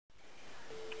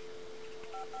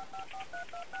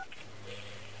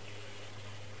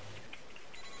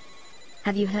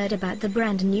Have you heard about the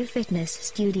brand new fitness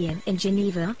studio in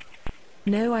Geneva?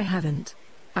 No, I haven't.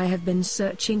 I have been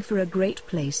searching for a great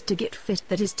place to get fit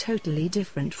that is totally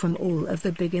different from all of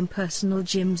the big impersonal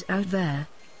gyms out there.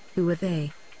 Who are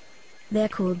they? They're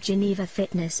called Geneva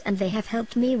Fitness and they have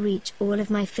helped me reach all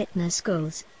of my fitness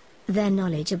goals. Their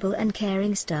knowledgeable and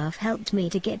caring staff helped me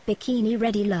to get bikini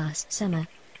ready last summer.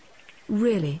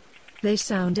 Really? They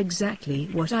sound exactly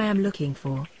what I am looking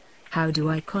for. How do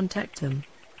I contact them?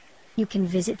 You can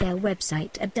visit their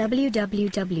website at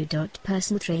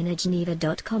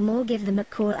www.personaltrainergeneva.com or give them a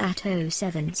call at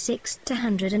 076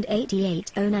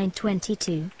 288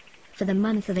 0922. For the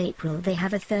month of April they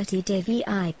have a 30-day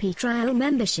VIP trial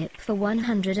membership for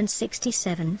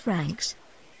 167 francs.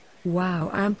 Wow,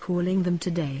 I'm calling them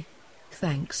today.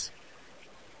 Thanks.